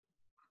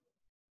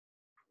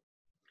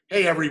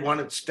Hey everyone,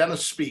 it's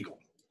Dennis Spiegel.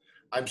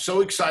 I'm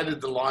so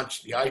excited to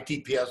launch the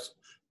ITPS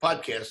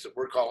podcast that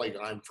we're calling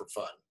I'm for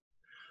Fun.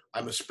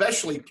 I'm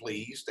especially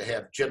pleased to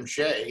have Jim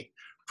Shea,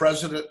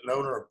 president and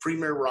owner of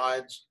Premier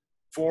Rides,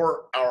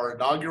 for our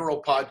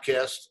inaugural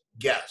podcast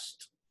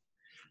guest.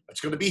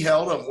 It's going to be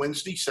held on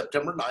Wednesday,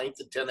 September 9th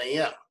at 10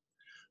 a.m.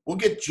 We'll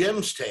get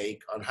Jim's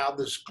take on how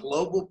this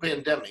global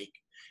pandemic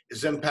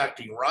is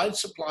impacting ride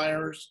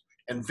suppliers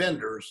and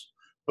vendors,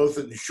 both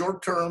in the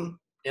short term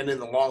and in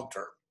the long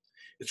term.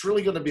 It's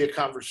really going to be a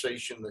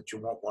conversation that you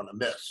won't want to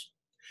miss.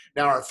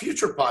 Now, our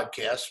future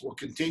podcasts will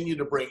continue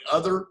to bring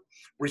other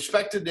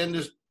respected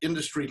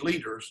industry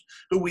leaders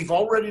who we've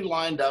already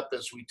lined up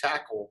as we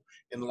tackle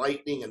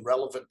enlightening and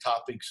relevant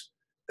topics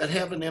that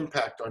have an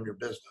impact on your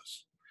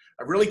business.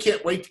 I really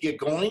can't wait to get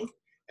going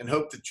and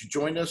hope that you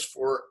join us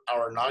for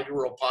our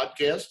inaugural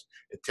podcast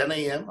at 10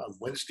 a.m. on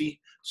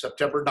Wednesday,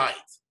 September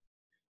 9th.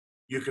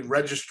 You can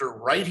register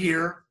right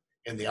here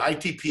in the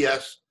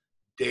ITPS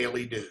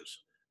Daily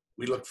News.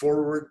 We look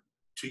forward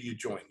to you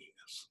joining.